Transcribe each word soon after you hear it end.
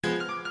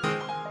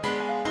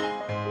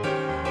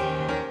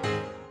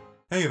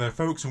Hey there,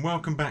 folks, and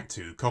welcome back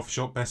to Coffee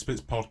Shop Best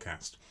Bits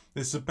podcast.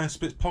 This is a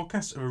Best Bits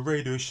podcast of a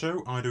radio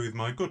show I do with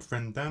my good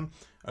friend Dan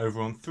over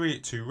on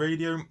 382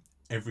 Radio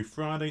every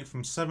Friday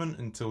from 7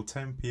 until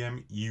 10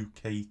 p.m.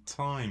 UK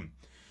time.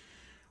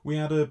 We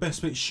had a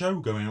Best Bits show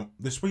going out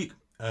this week,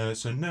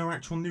 so no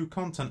actual new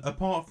content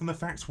apart from the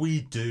fact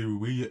we do.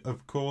 We,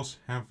 of course,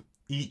 have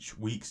each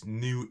week's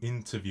new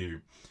interview.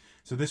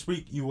 So this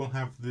week you will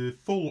have the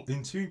full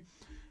interview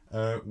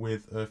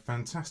with a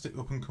fantastic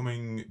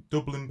up-and-coming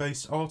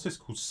Dublin-based artist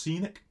called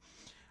Scenic.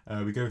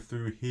 We go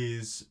through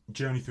his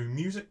journey through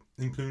music,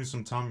 including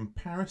some time in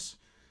Paris,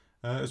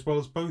 as well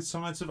as both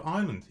sides of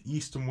Ireland,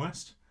 east and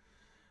west.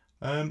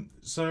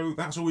 So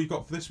that's all we've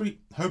got for this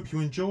week. Hope you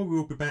enjoy. We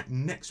will be back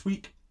next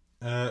week,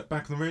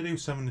 back on the radio,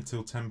 7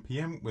 until 10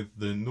 p.m. with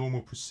the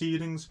normal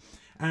proceedings.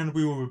 And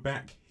we will be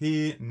back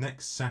here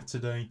next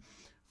Saturday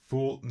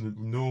for the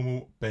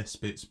normal Best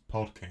Bits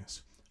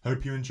podcast.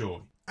 Hope you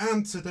enjoy.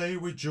 And today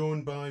we're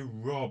joined by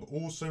Rob,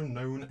 also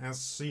known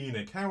as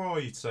Scenic. How are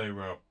you today,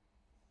 Rob?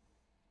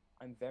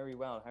 I'm very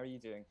well. How are you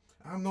doing?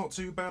 I'm not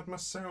too bad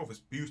myself. It's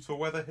beautiful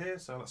weather here,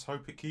 so let's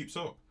hope it keeps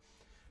up.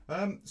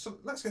 So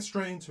let's get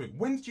straight into it.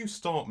 When did you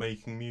start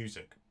making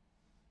music?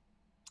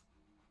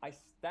 I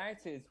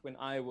started when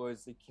I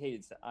was a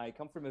kid. I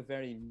come from a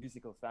very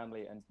musical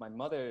family, and my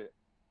mother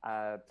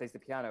plays the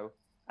piano,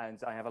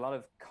 and I have a lot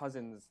of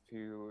cousins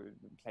who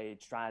play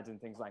trad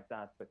and things like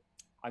that. But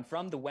I'm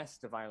from the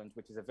west of Ireland,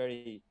 which is a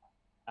very,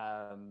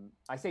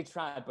 I say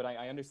trad, but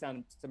I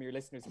understand some of your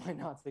listeners might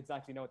not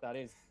exactly know what that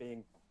is,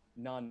 being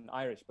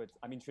non-Irish, but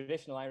I mean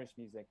traditional Irish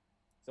music.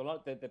 So a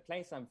lot of the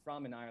place I'm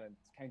from in Ireland,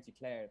 County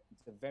Clare,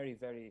 it's a very,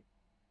 very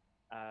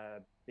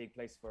big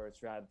place for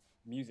trad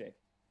music.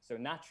 So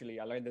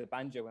naturally, I learned the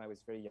banjo when I was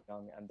very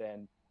young, and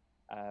then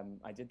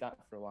I did that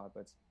for a while.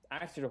 But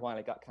after a while,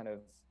 it got kind of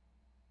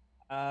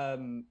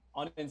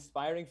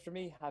uninspiring for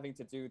me having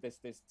to do this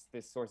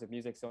sort of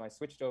music. So I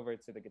switched over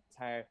to the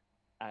guitar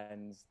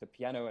and the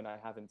piano, and I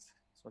haven't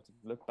sort of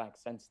looked back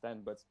since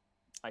then. But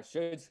I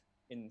should,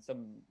 in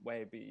some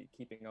way, be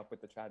keeping up with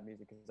the trad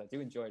music because I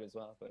do enjoy it as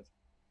well. But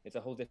it's a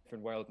whole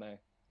different world now.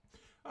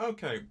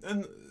 Okay,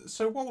 and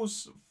so what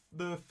was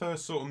the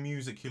first sort of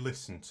music you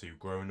listened to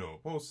growing up?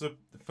 What was the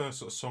first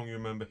sort of song you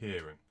remember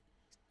hearing?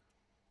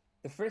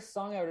 The first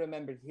song I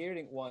remembered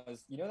hearing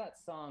was, you know, that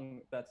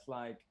song that's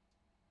like,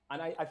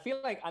 and I feel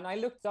like, and I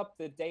looked up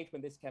the date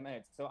when this came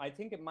out, so I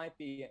think it might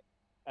be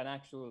an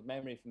actual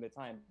memory from the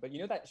time. But you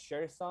know that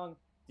Cher song,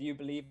 "Do You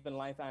Believe in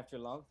Life After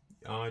Love"?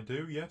 I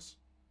do, yes.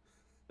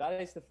 That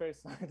is the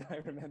first song that I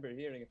remember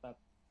hearing, if that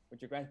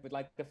would you grant. But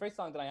like the first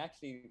song that I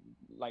actually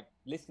like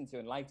listened to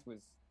and liked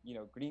was, you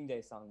know, Green Day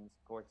songs,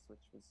 of course,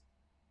 which was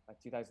like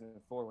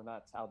 2004 when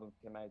that album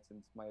came out,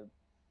 and my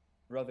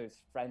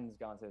brother's friends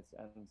got it,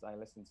 and I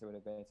listened to it a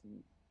bit,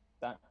 and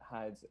that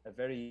had a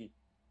very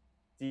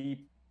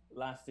deep,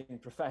 lasting,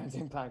 profound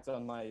impact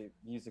on my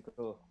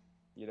musical,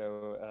 you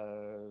know,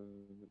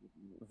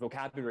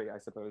 vocabulary, I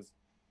suppose.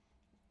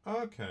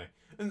 Okay,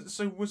 and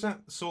so was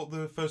that sort of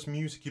the first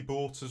music you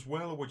bought as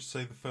well, or would you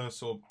say the first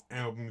sort of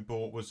album you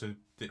bought was a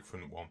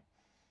different one?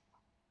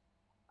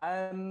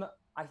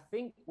 I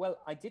think, well,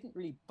 I didn't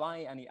really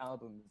buy any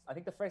albums. I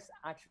think the first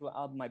actual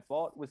album I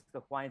bought was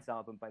the White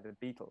Album by the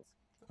Beatles,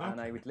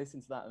 and I Okay. would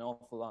listen to that an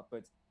awful lot.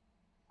 But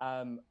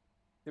um,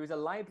 there was a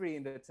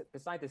library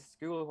beside the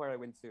school where I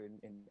went to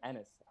in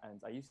Ennis, and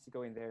I used to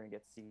go in there and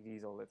get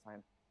CDs all the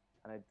time,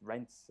 and I'd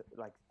rent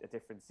like a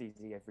different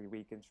CD every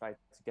week and try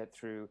to get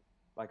through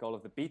like all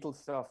of the Beatles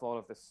stuff, all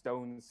of the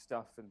Stones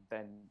stuff, and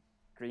then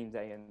Green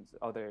Day and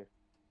other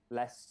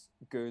less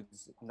good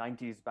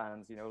 90s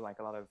bands, you know, like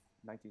a lot of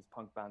 90s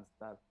punk bands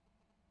that,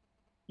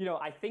 you know,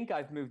 I think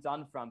I've moved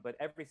on from, but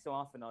every so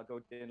often I'll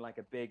go in like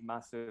a big,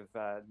 massive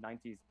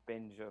 90s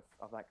binge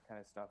of that kind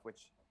of stuff,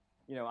 which,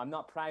 you know, I'm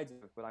not proud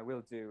of, but I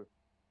will do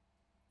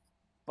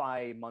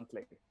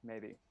bi-monthly,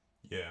 maybe.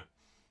 Yeah.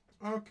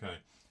 Okay.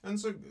 And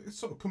so,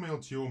 sort of coming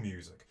on to your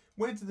music,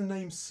 where did the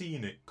name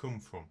Scenic come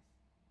from?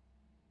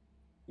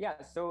 Yeah,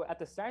 so at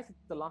the start of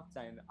the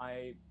lockdown,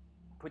 I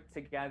put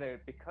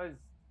together, because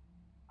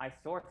I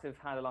sort of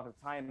had a lot of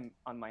time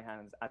on my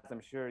hands, as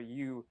I'm sure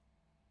you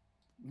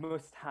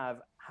must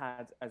have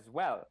had as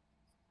well.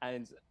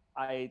 And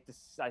I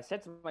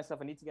said to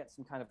myself, I need to get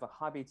some kind of a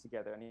hobby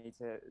together. I need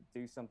to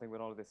do something with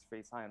all of this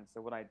free time.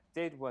 So what I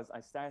did was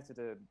I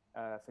started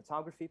a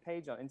photography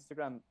page on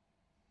Instagram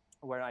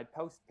where I'd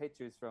post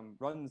pictures from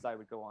runs I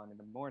would go on in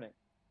the morning.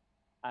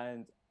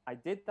 And I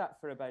did that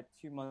for about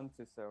 2 months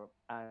or so.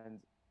 And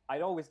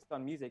I'd always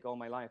done music all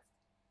my life.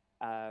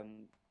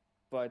 Um,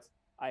 but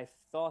I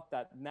thought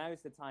that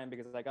now's the time,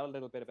 because I got a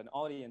little bit of an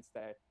audience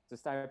there, to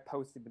start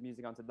posting the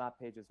music onto that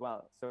page as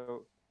well.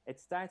 So it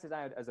started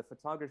out as a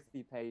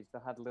photography page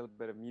that had a little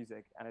bit of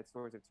music, and it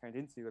sort of turned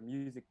into a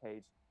music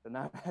page that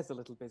now has a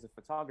little bit of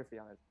photography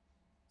on it.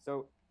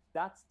 So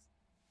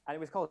and it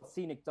was called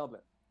Scenic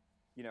Dublin,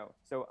 you know.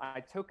 So I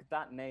took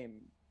that name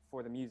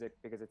for the music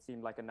because it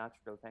seemed like a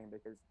natural thing,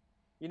 because,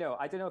 you know,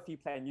 I don't know if you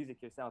play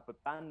music yourself,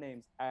 but band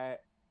names are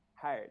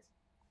hard.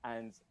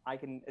 And I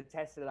can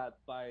attest to that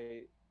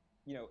by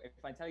if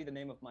I tell you the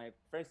name of my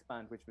first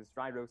band, which was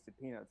Dry Roasted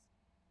Peanuts,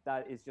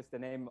 that is just the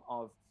name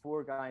of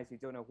four guys who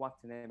don't know what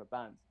to name a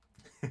band.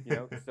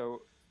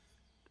 So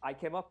I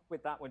came up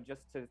with that one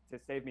just to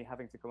save me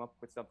having to come up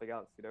with something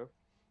else.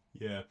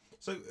 Yeah.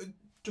 So,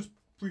 just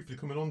briefly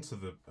coming on to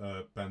the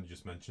band you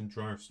just mentioned,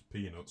 Dry Roasted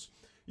Peanuts,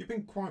 you've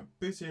been quite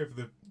busy over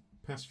the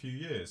past few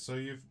years. So,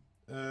 you've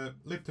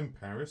lived in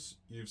Paris,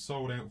 you've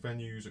sold out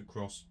venues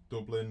across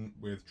Dublin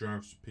with Dry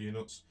Roasted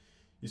Peanuts,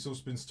 you've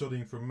also been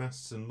studying for a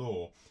Masters in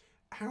Law.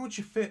 How would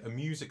you fit a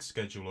music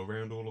schedule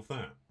around all of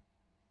that?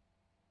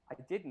 I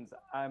didn't.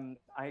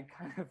 I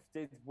kind of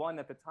did one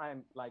at the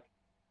time. Like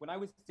when I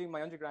was doing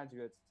my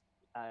undergraduate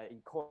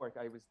in Cork,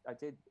 I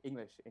did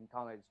English in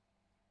college.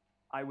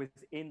 I was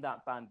in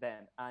that band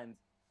then, and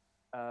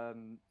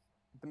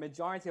the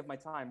majority of my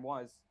time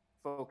was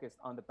focused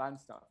on the band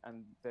stuff,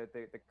 and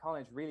the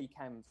college really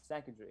came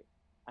secondary.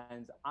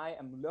 And I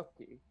am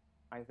lucky,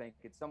 I think,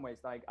 in some ways,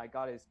 like I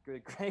got as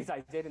good grades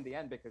I did in the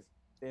end because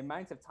the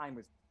amount of time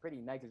was pretty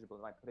negligible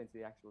that I put into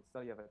the actual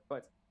study of it.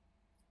 But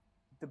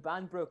the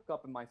band broke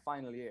up in my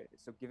final year,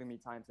 so giving me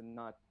time to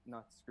not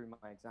screw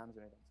my exams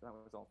or anything. So that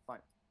was all fine.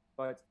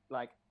 But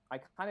like I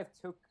kind of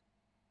took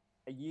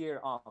a year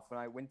off when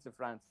I went to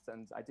France,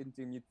 and I didn't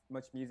do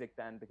much music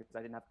then because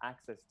I didn't have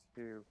access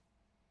to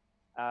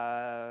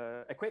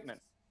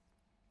equipment,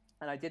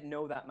 and I didn't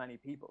know that many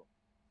people.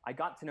 I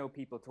got to know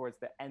people towards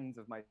the end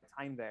of my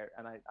time there,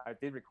 and I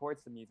did record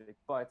some music,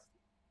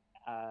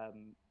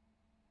 um,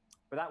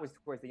 but that was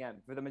towards the end.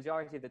 For the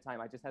majority of the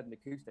time, I just had an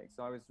acoustic,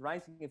 so I was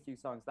writing a few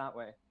songs that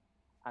way.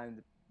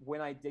 And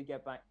when I did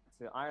get back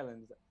to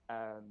Ireland,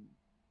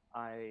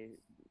 I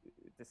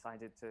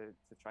decided to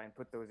try and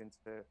put those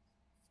into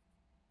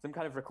some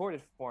kind of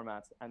recorded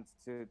format and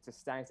to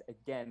start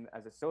again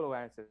as a solo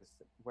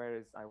artist,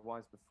 whereas I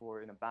was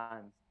before in a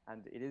band.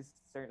 And it is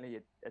certainly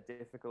a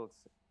difficult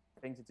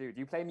thing to do. Do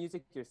you play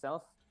music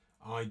yourself?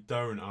 I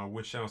don't. I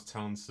wish I was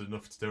talented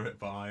enough to do it,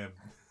 but I am.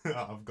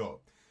 I've got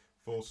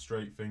four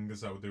straight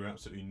fingers. I would do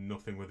absolutely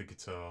nothing with a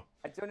guitar.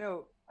 I don't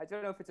know. I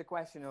don't know if it's a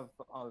question of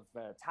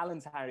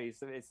talent, Harry,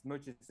 so as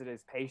much as it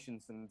is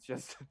patience and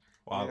just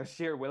Well,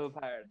 sheer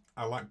willpower.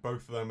 I like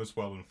both of them as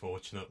well,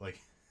 unfortunately.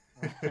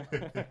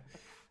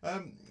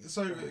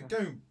 So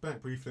going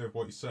back briefly of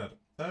what you said,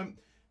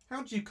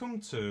 how did you come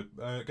to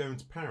going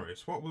to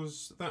Paris? What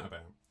was that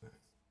about?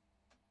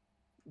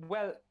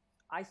 Well,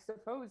 I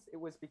suppose it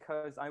was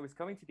because I was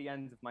coming to the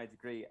end of my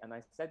degree, and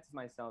I said to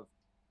myself,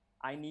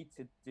 I need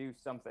to do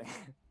something.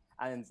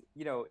 And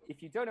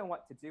if you don't know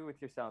what to do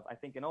with yourself, I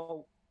think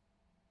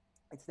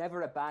it's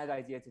never a bad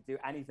idea to do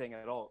anything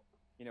at all.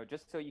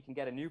 Just so you can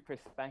get a new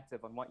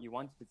perspective on what you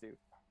want to do.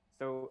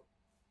 So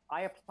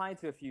I applied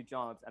to a few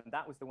jobs, and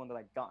that was the one that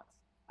I got.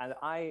 And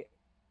I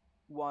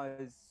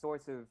was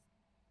sort of,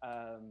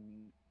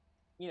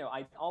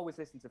 I always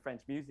listened to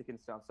French music and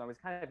stuff, so I was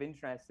kind of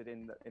interested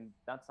in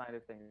that side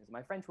of things.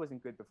 My French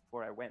wasn't good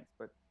before I went,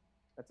 but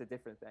that's a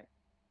different thing.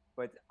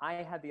 But I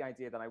had the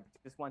idea that I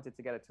just wanted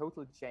to get a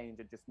total change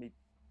and just meet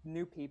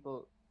new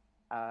people,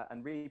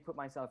 and really put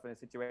myself in a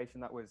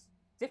situation that was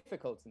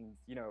difficult. And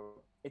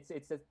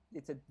it's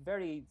a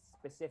very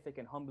specific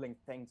and humbling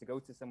thing to go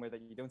to somewhere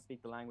that you don't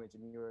speak the language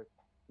and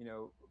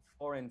you're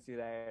foreign to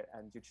there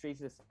and you're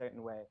treated a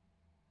certain way.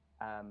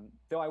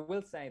 Though I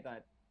will say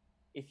that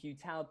if you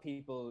tell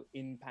people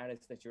in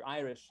Paris that you're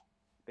Irish,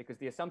 because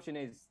the assumption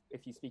is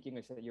if you speak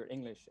English that you're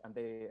English, and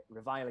they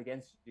revile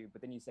against you,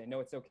 but then you say, no,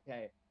 it's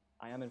okay,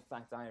 I am in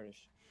fact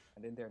Irish,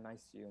 and then they're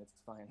nice to you and it's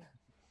fine.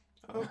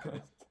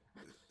 Okay.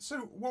 So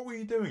what were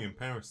you doing in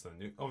Paris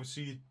then?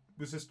 Obviously,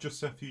 was this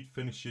just after you'd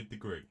finished your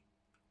degree?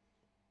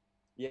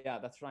 Yeah,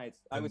 that's right.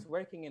 I was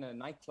working in a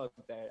nightclub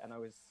there, and I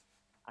was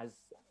as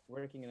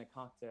working in a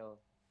cocktail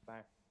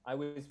bar. I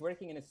was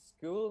working in a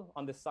school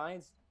on the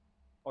sides,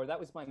 or that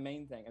was my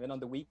main thing. And then on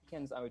the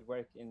weekends, I would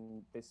work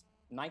in this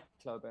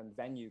nightclub and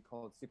venue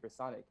called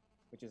Supersonic,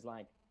 which is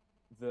like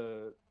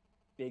the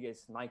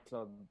biggest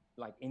nightclub,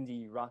 like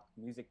indie rock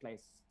music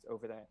place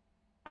over there.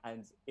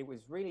 And it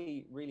was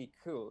really, really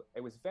cool.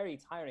 It was very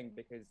tiring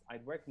because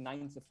I'd work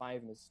 9 to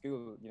 5 in the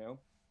school,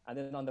 and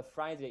then on the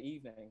Friday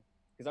evening,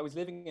 because I was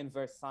living in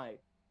Versailles,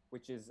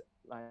 which is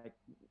like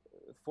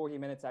 40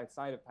 minutes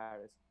outside of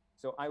Paris.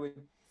 So I would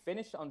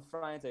finish on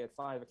Friday at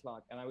 5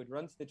 o'clock, and I would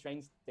run to the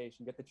train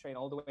station, get the train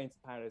all the way into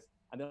Paris,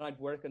 and then I'd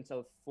work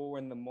until 4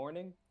 in the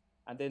morning,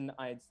 and then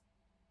I'd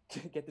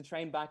get the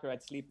train back, or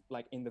I'd sleep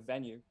like in the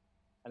venue,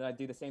 and then I'd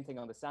do the same thing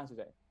on the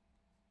Saturday.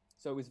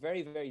 So it was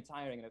very, very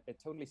tiring, and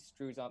it totally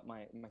screws up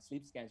my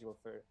sleep schedule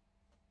for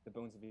the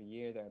bones of a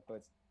year there.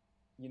 But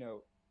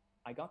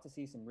I got to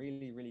see some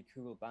really, really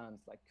cool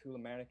bands, like cool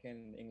American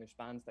and English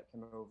bands that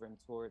came over and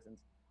toured, and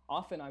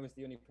often I was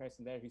the only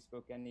person there who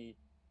spoke any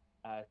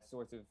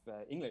sort of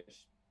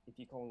English, if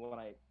you call what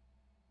I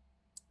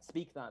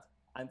speak that.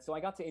 And so I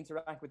got to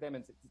interact with them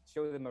and to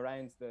show them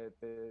around the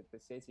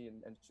city,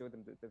 and show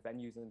them the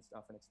venues and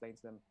stuff, and explain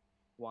to them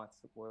what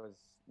was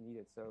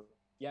needed. So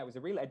yeah, it was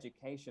a real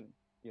education,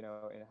 in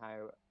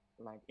how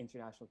like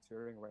international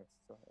touring works.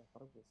 So I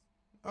thought it was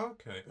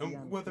Okay. pretty And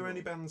damn were there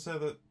any cool. bands there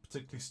that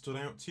particularly stood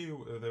out to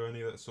you? Are there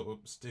any that sort of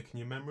stick in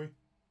your memory?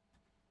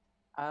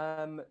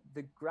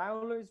 The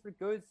Growlers were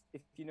good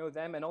if you know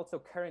them, and also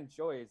Current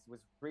Joys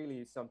was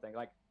really something.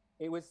 Like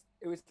it was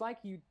like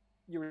you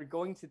were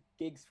going to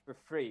gigs for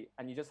free,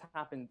 and you just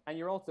happened, and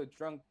you're also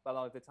drunk a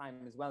lot of the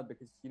time as well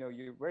because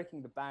you're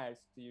working the bars,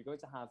 so you're going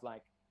to have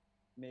like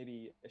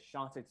maybe a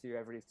shot or two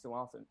every so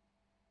often,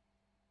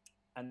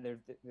 and they're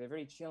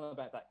very chill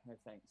about that kind of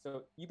thing.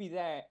 So you'd be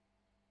there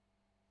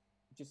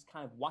just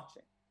kind of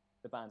watching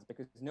the bands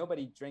because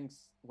nobody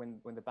drinks when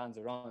the bands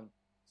are on.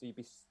 So you'd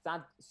be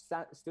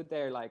stood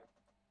there like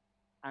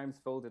arms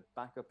folded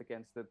back up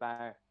against the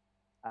bar,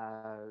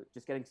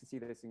 just getting to see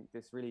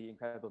this really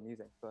incredible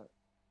music. But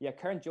yeah,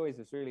 Current Joys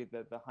was really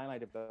the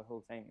highlight of the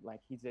whole thing. Like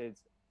he did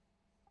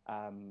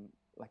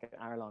like an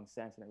hour long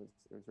set, and it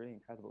was really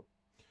incredible.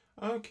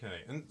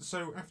 Okay. And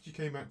so after you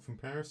came back from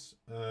Paris,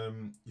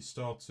 did you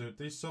start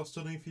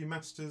studying for your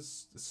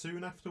masters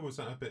soon after? Was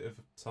that a bit of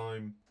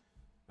time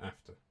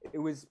after? It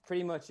was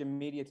pretty much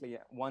immediately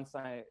once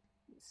I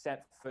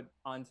set foot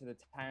onto the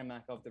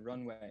tarmac of the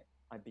runway,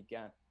 I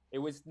began. It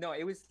was no,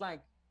 it was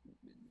like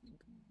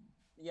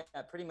yeah,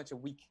 pretty much a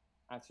week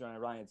after I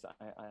arrived,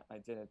 I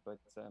did it. But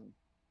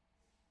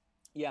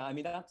yeah, I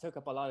mean that took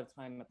up a lot of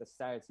time at the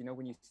start.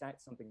 When you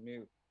start something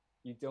new,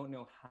 you don't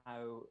know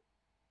how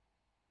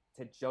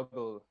to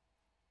juggle,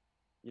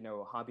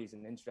 hobbies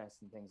and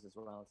interests and things as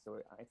well. So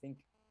I think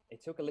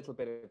it took a little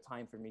bit of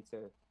time for me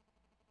to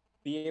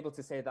be able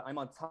to say that I'm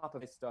on top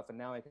of this stuff and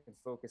now I can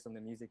focus on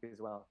the music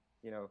as well.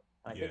 And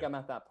I think Yeah. I'm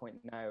at that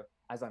point now,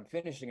 as I'm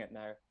finishing it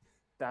now,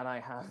 that I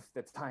have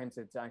the time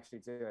to actually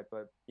do it.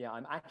 But yeah,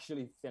 I'm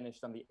actually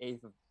finished on the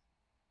 8th of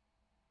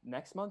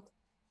next month.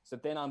 So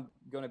then I'm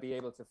going to be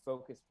able to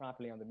focus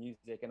properly on the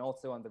music and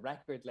also on the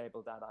record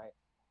label that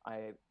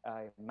I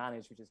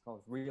manage, which is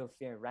called Real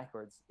Fear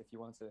Records. If you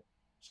want to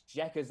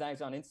check us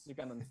out on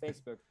Instagram and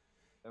Facebook,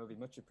 that would be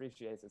much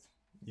appreciated.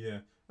 Yeah.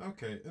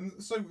 Okay.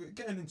 And so,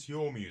 getting into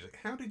your music,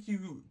 how did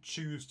you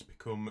choose to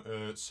become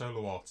a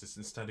solo artist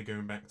instead of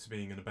going back to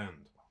being in a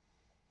band?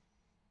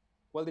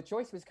 Well, the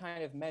choice was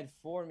kind of made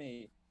for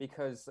me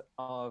because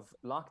of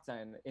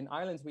lockdown. In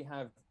Ireland, we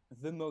have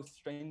the most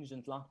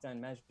stringent lockdown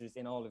measures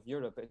in all of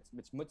Europe.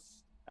 It's much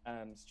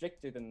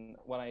stricter than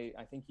what I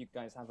think you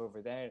guys have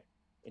over there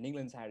in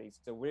England, Harry.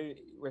 So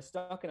we're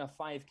stuck in a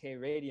 5K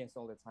radius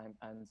all the time.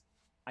 And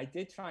I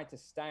did try to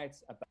start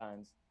a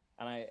band,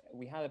 and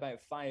we had about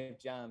 5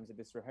 jams at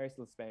this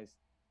rehearsal space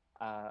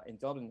in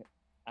Dublin,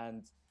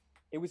 and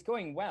it was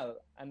going well,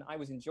 and I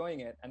was enjoying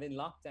it. And then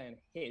lockdown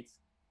hit,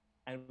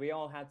 and we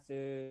all had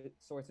to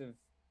sort of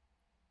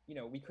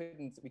we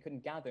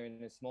couldn't gather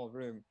in a small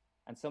room,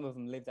 and some of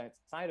them lived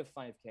outside of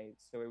 5K,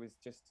 so it was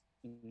just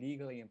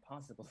legally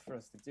impossible for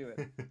us to do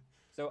it.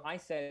 So I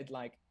said,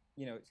 like,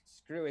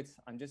 screw it.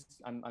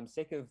 I'm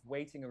sick of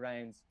waiting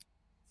around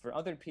for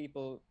other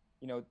people,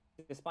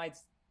 despite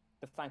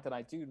the fact that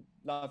I do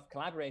love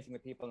collaborating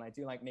with people and I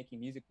do like making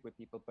music with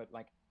people, but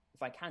like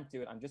if I can't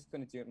do it, I'm just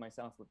going to do it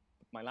myself with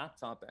my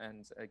laptop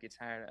and a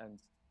guitar.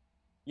 And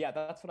yeah,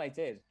 that's what I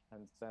did.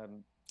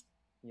 And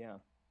yeah.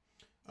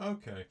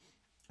 Okay.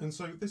 And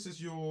so, this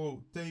is your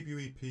debut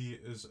EP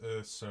as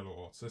a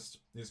solo artist.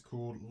 It's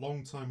called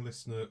Long Time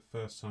Listener,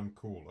 First Time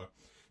Caller.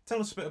 Tell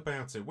us a bit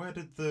about it. Where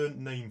did the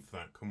name for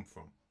that come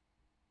from?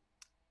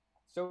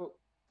 So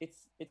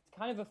it's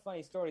kind of a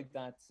funny story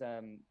that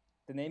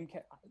the name.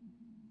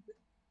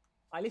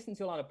 I listen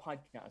to a lot of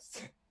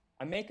podcasts.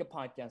 I make a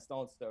podcast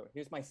also.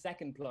 Here's my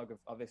second plug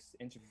of this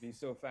interview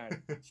so far.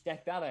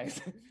 Check that out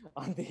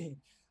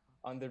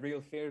on the Real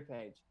Fear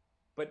page.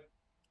 But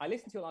I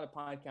listen to a lot of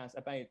podcasts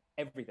about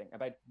everything,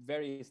 about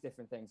various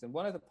different things. And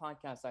one of the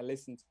podcasts I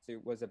listened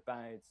to was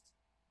about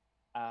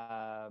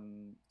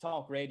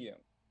talk radio.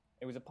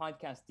 It was a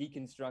podcast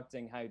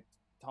deconstructing how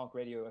talk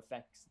radio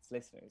affects its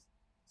listeners.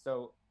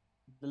 So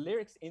the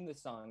lyrics in the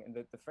song and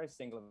the first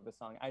single of the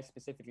song are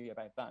specifically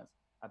about that,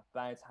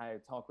 about how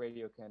talk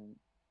radio can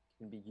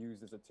be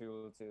used as a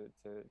tool to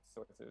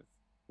sort of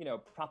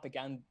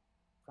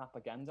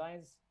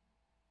propagandize,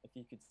 if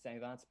you could say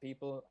that, to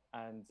people.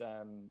 And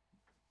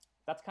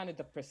that's kind of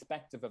the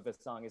perspective of the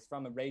song, is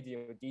from a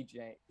radio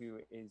DJ who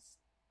is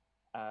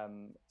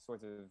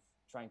sort of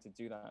trying to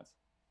do that.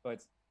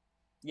 But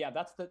yeah,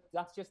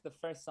 that's just the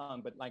first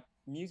song. But like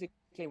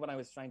musically, what I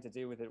was trying to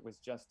do with it was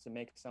just to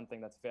make something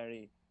that's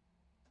very,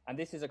 and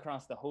this is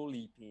across the whole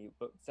EP,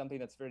 but something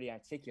that's very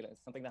articulate,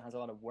 something that has a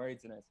lot of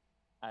words in it.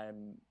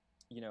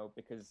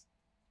 Because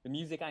the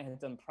music I had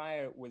done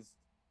prior was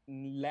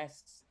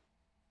less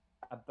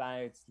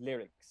about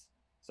lyrics.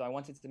 So I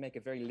wanted to make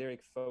it very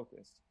lyric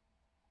focused.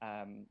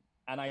 And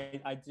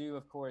I do,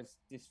 of course,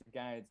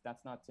 disregard,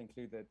 that's not to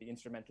include the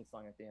instrumental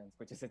song at the end,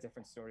 which is a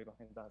different story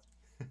behind that,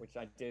 which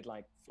I did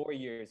like 4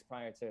 years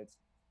prior to it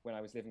when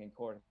I was living in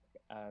Cork.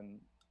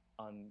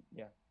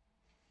 Yeah.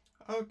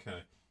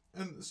 Okay.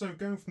 And so,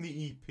 going from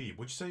the EP,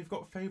 would you say you've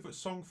got a favourite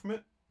song from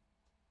it?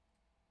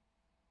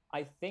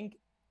 I think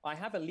I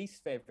have a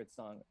least favorite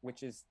song,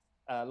 which is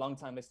a long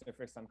time listener,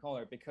 first time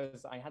caller,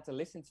 because I had to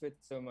listen to it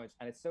so much,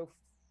 and it's so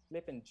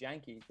flippin'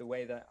 janky the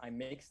way that I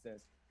mixed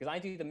this, because I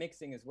do the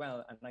mixing as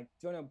well, and I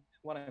don't know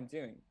what I'm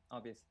doing,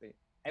 obviously,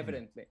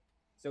 evidently.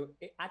 So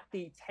at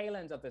the tail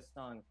end of the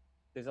song,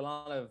 there's a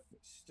lot of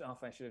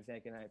stuff I should have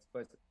taken out,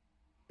 but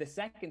the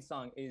second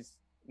song is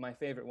my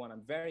favorite one.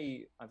 I'm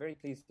very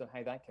pleased with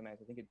how that came out.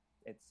 I think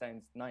it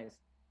sounds nice.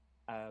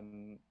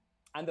 And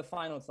the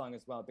final song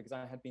as well, because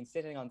I had been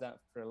sitting on that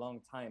for a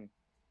long time.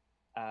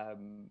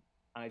 And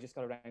I just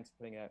got around to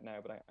putting it out now,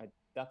 but I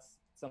that's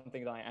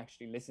something that I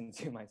actually listen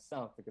to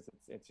myself, because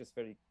it's just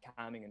very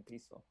calming and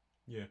peaceful.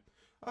 Yeah.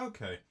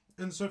 Okay.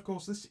 And so, of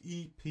course, this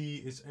EP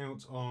is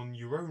out on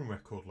your own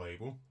record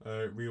label,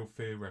 Real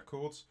Fear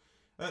Records.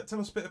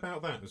 Tell us a bit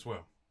about that as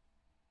well.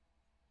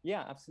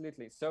 Yeah,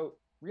 absolutely. So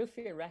Real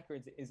Fear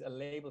Records is a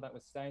label that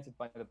was started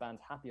by the band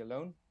Happy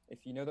Alone.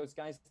 If you know those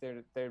guys,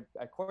 they're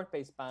a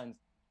Cork-based band,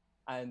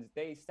 and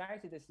they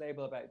started this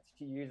label about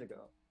 2 years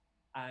ago.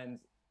 And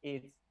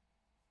it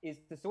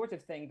is the sort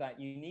of thing that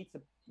you need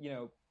to,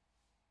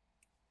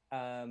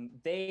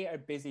 they are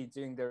busy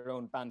doing their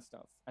own band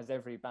stuff, as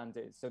every band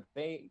is. So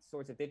they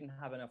sort of didn't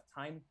have enough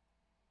time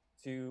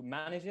to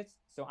manage it.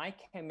 So I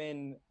came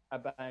in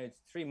about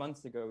 3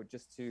 months ago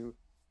just to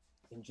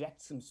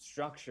inject some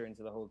structure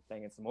into the whole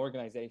thing and some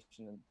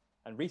organization,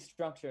 and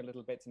restructure a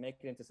little bit to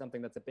make it into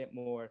something that's a bit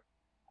more,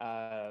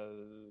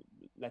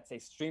 let's say,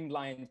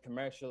 streamlined,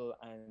 commercial,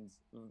 and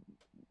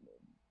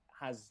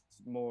has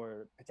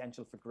more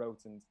potential for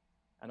growth and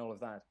all of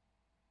that.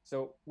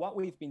 So what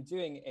we've been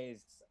doing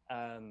is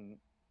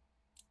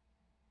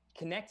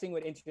connecting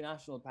with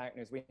international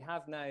partners. We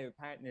have now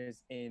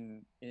partners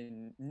in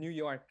New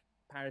York,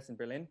 Paris, and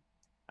Berlin,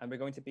 and we're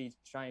going to be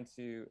trying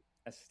to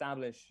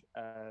establish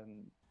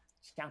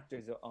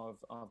chapters of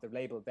the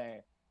label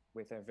there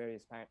with our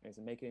various partners,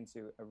 and make it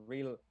into a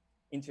real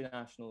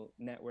international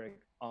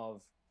network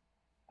of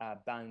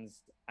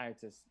bands,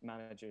 artists,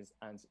 managers,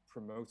 and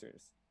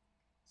promoters.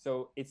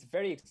 So it's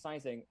very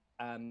exciting.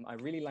 I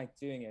really like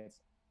doing it.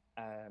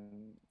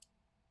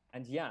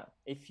 And yeah,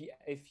 if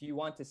you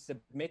want to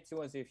submit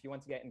to us, if you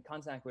want to get in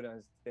contact with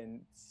us,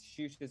 then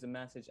shoot us a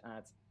message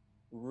at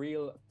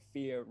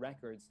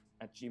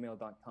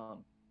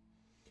realfearrecords@gmail.com.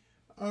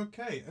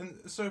 Okay,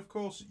 and so of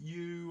course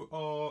you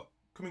are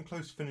coming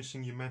close to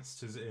finishing your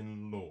masters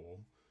in law.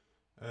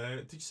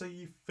 Did you say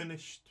you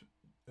finished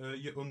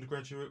your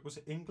undergraduate? Was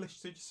it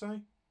English? Did you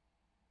say?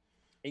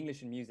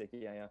 English and music,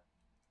 yeah.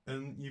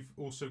 And you've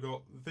also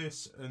got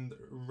this and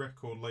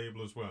record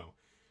label as well.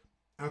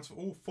 Out of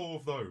all four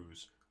of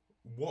those,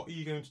 what are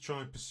you going to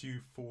try and pursue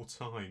full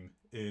time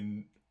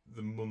in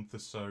the month or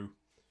so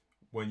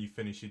when you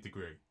finish your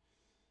degree?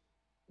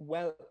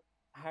 Well,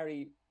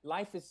 Harry,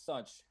 life is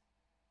such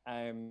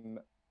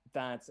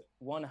that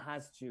one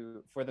has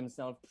to, for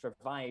themselves,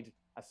 provide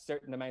a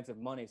certain amount of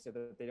money so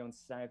that they don't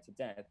starve to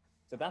death.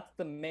 So that's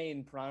the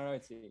main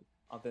priority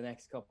of the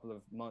next couple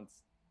of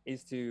months,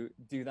 is to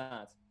do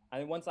that.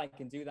 And once I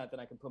can do that, then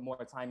I can put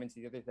more time into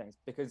the other things,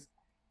 because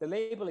the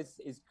label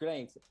is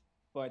great,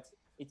 but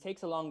it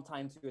takes a long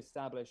time to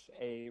establish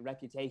a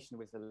reputation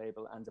with the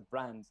label and a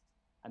brand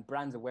and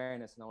brand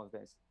awareness and all of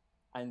this.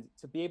 And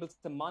to be able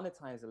to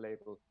monetize a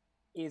label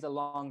is a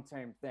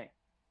long-term thing.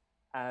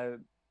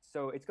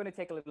 So it's going to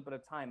take a little bit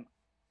of time.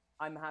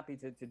 I'm happy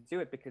to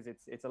do it because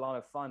it's a lot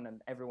of fun,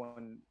 and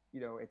everyone,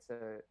 it's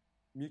a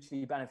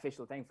mutually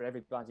beneficial thing for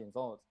everybody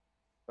involved.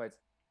 But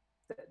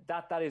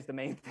that is the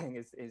main thing,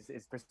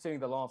 is pursuing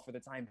the law for the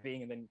time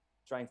being, and then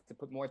trying to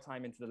put more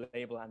time into the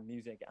label and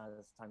music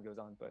as time goes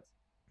on. But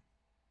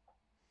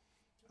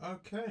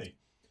okay.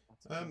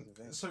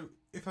 So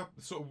if I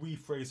sort of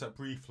rephrase that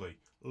briefly,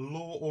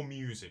 law or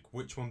music,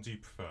 which one do you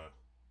prefer?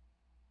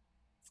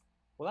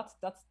 Well,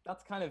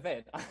 that's kind of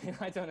it.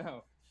 I don't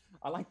know.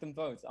 I like them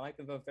both. I like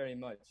them both very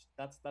much.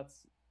 That's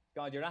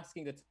God, you're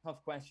asking the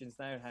tough questions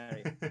now,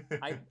 Harry.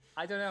 I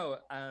don't know.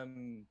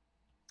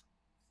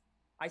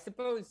 I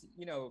suppose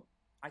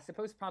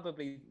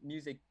probably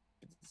music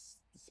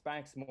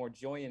sparks more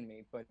joy in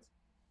me, but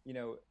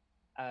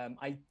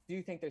I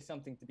do think there's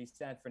something to be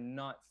said for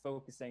not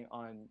focusing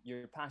on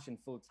your passion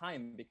full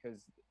time,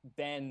 because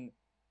then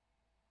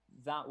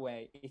that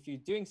way, if you're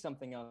doing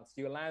something else,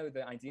 you allow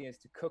the ideas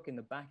to cook in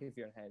the back of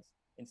your head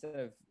instead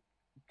of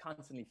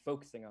constantly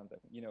focusing on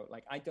them.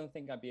 Like, I don't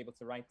think I'd be able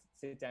to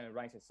sit down and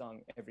write a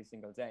song every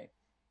single day.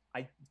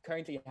 I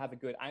currently have a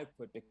good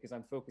output because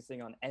I'm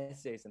focusing on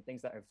essays and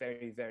things that are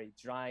very, very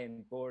dry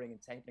and boring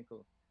and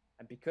technical.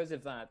 And because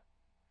of that,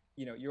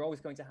 you're always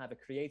going to have a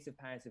creative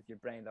part of your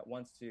brain that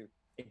wants to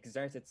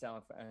exert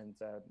itself and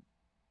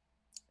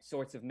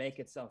sort of make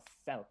itself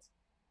felt.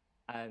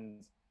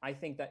 And I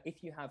think that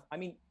if you have,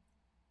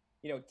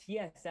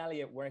 T.S.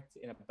 Eliot worked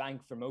in a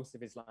bank for most of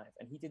his life,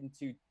 and he didn't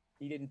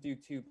do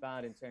too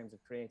bad in terms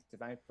of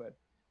creative output.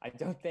 I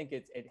don't think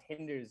it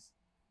hinders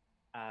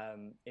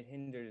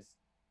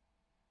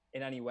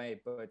in any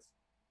way. But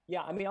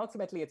yeah,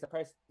 ultimately it's a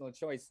personal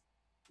choice,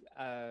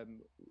 how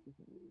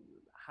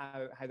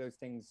those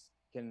things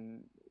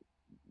can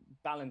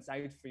balance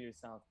out for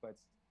yourself. But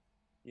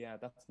yeah,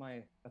 that's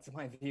my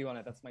view on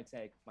it. That's my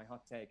take, my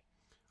hot take.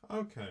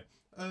 Okay.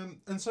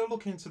 And so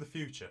looking into the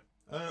future,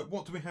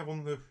 What do we have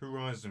on the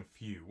horizon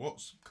for you?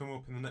 What's come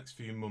up in the next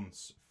few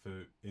months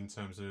in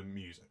terms of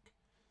music?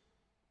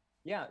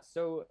 Yeah,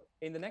 so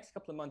in the next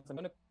couple of months, I'm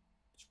going to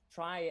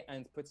try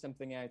and put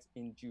something out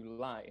in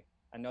July,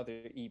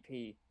 another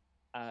EP,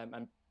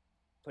 and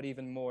put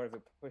even more of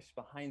a push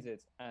behind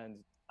it. And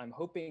I'm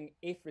hoping,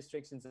 if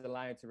restrictions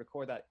allow, to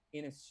record that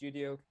in a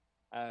studio,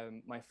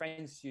 my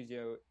friend's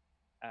studio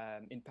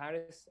in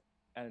Paris,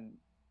 and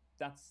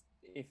that's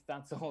if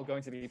that's all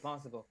going to be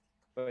possible.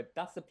 But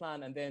that's the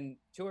plan, and then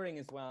touring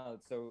as well.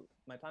 So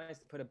my plan is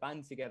to put a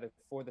band together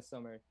for the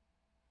summer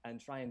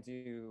and try and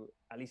do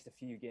at least a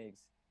few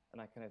gigs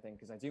and that kind of thing,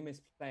 because I do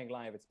miss playing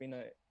live. It's been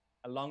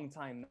a long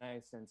time now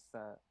since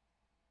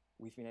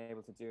we've been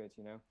able to do it,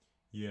 you know?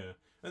 Yeah.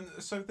 And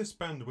so this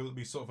band, will it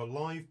be sort of a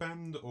live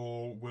band,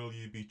 or will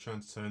you be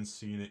trying to turn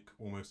Scenic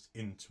almost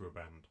into a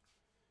band?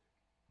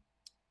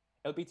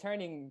 It'll be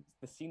turning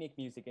the Scenic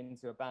music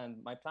into a band.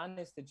 My plan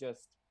is to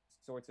just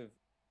sort of,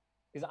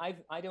 because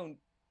I don't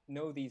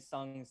know these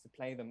songs to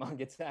play them on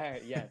guitar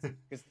yet,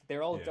 because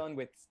they're all done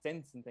with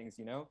synths and things,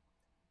 you know?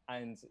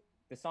 And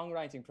the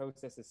songwriting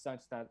process is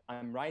such that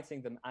I'm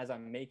writing them as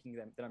I'm making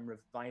them, that I'm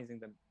revising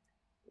them.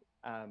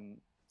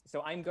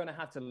 So I'm going to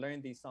have to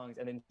learn these songs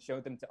and then show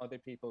them to other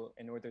people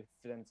in order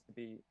for them to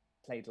be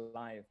played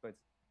live. But,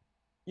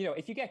 you know,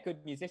 if you get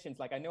good musicians,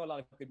 like I know a lot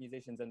of good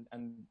musicians, and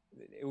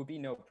it would be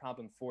no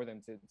problem for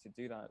them to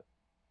do that.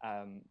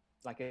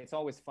 Like it's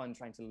always fun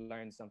trying to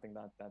learn something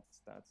that's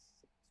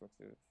sort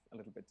of a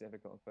little bit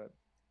difficult. But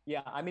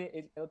yeah, I mean,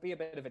 it'll be a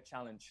bit of a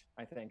challenge,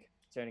 I think,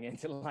 turning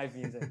into live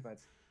music. But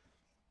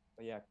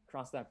yeah,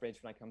 cross that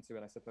bridge when I come to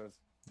it, I suppose.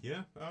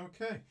 Yeah,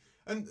 okay.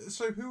 And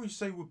so who would you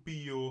say would be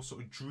your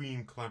sort of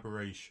dream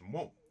collaboration?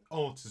 What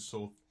artists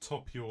sort of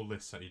top your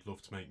list that you'd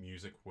love to make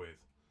music with?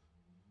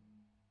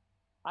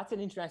 That's an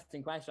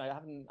interesting question. I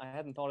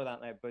hadn't thought of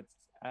that now, but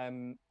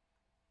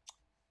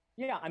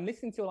yeah, I'm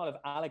listening to a lot of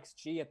Alex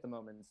G at the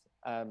moment.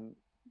 Do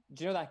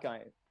you know that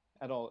guy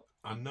at all?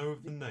 I know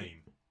of the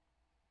name.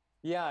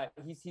 Yeah,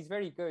 he's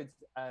very good.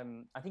 I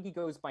think he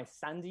goes by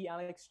Sandy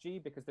Alex G,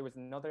 because there was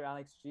another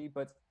Alex G,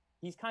 but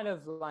he's kind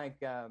of like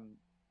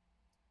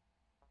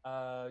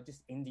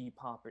just indie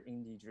pop or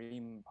indie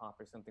dream pop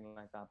or something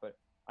like that. But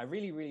I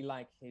really, really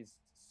like his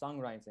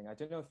songwriting. I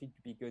don't know if he'd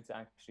be good to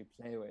actually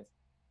play with,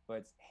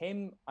 but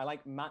him, I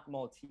like Matt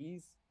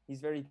Maltese.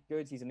 He's very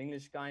good. He's an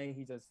English guy.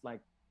 He does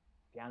like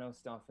piano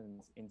stuff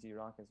and indie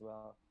rock as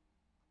well.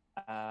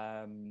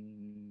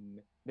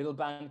 Little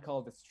band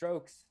called The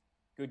Strokes.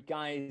 Good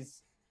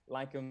guys,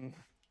 like them.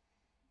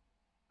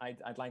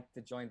 I'd like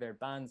to join their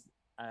bands.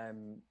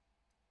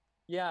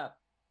 Yeah,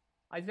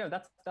 I don't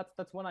know.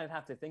 That's one I'd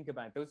have to think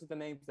about. Those are the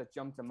names that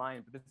jump to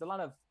mind. But there's a lot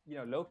of, you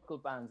know, local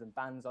bands and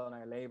bands on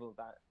our label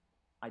that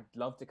I'd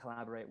love to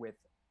collaborate with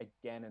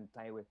again and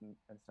play with and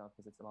stuff,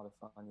 because it's a lot of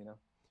fun, you know.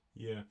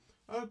 Yeah.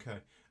 Okay.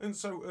 And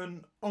so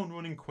an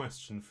on-running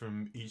question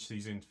from each of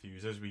these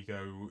interviews as we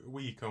go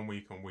week on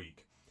week on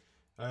week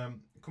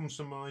comes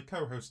from my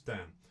co-host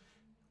Dan.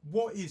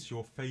 What is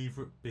your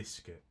favourite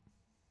biscuit?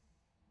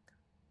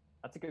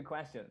 That's a good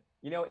question.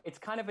 You know, it's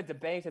kind of a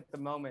debate at the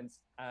moment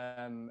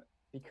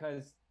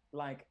because,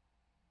 like,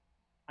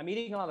 I'm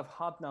eating a lot of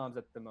hobnobs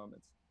at the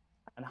moment.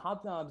 And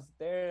hobnobs,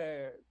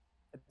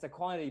 it's a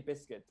quality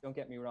biscuit, don't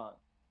get me wrong.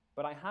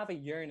 But I have a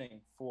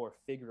yearning for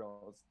fig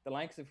rolls, the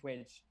likes of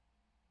which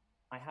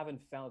I haven't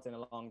felt in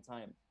a long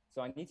time.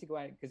 So I need to go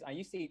out, because I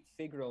used to eat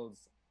fig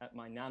rolls at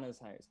my nana's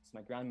house,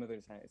 my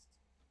grandmother's house.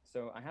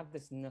 So I have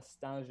this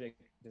nostalgic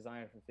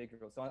desire for fig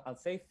rolls. So I'll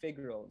say fig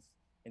rolls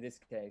in this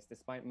case,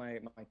 despite my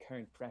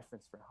current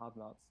preference for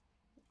hobnobs.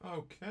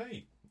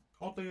 Okay.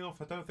 Oddly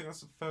enough, I don't think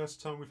that's the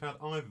first time we've had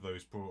either of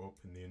those brought up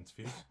in the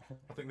interviews.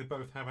 I think they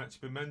both have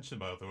actually been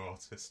mentioned by other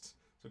artists.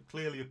 So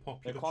clearly a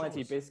popular They're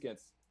quality choice.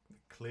 biscuits. They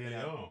clearly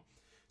are.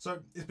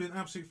 So it's been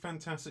absolutely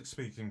fantastic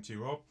speaking to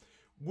you, Rob.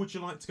 Would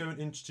you like to go and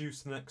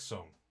introduce the next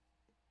song?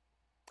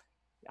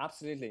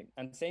 Absolutely.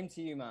 And same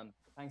to you, man.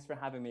 Thanks for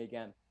having me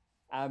again.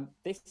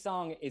 This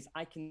song is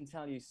I Can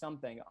Tell You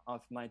Something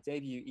off my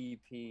debut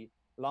EP,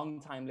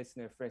 long-time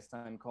listener,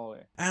 first-time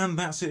caller. And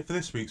that's it for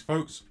this week's,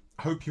 folks.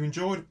 I hope you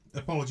enjoyed.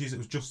 Apologies, it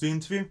was just the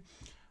interview.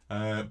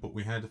 But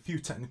we had a few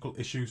technical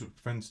issues which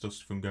prevented us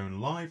from going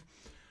live.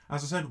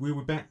 As I said, we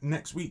will be back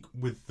next week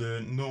with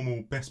the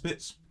normal best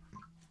bits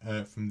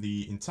from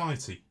the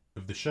entirety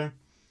of the show.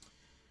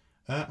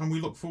 And we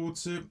look forward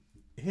to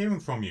hearing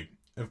from you.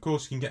 Of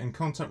course, you can get in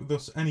contact with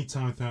us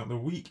anytime throughout the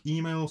week.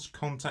 Emails,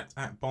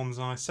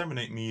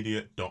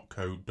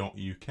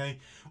 contact@bonsai78media.co.uk,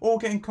 or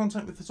get in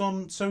contact with us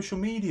on social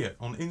media.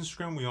 On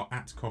Instagram, we are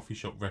at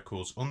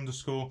coffeeshoprecords_,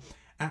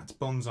 at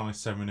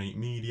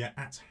bonsai78media,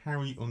 at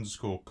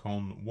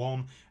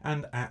harry_con1,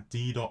 and at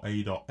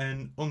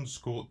d.a.n_.m.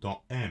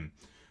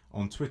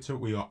 On Twitter,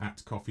 we are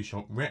at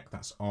coffeeshoprec,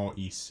 that's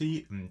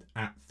REC, and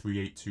at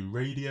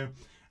 382radio.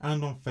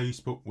 And on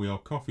Facebook, we are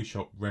Coffee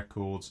Shop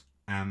Records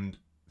and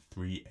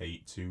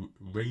 382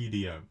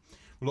 Radio.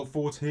 We look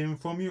forward to hearing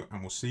from you,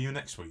 and we'll see you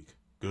next week.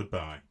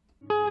 Goodbye.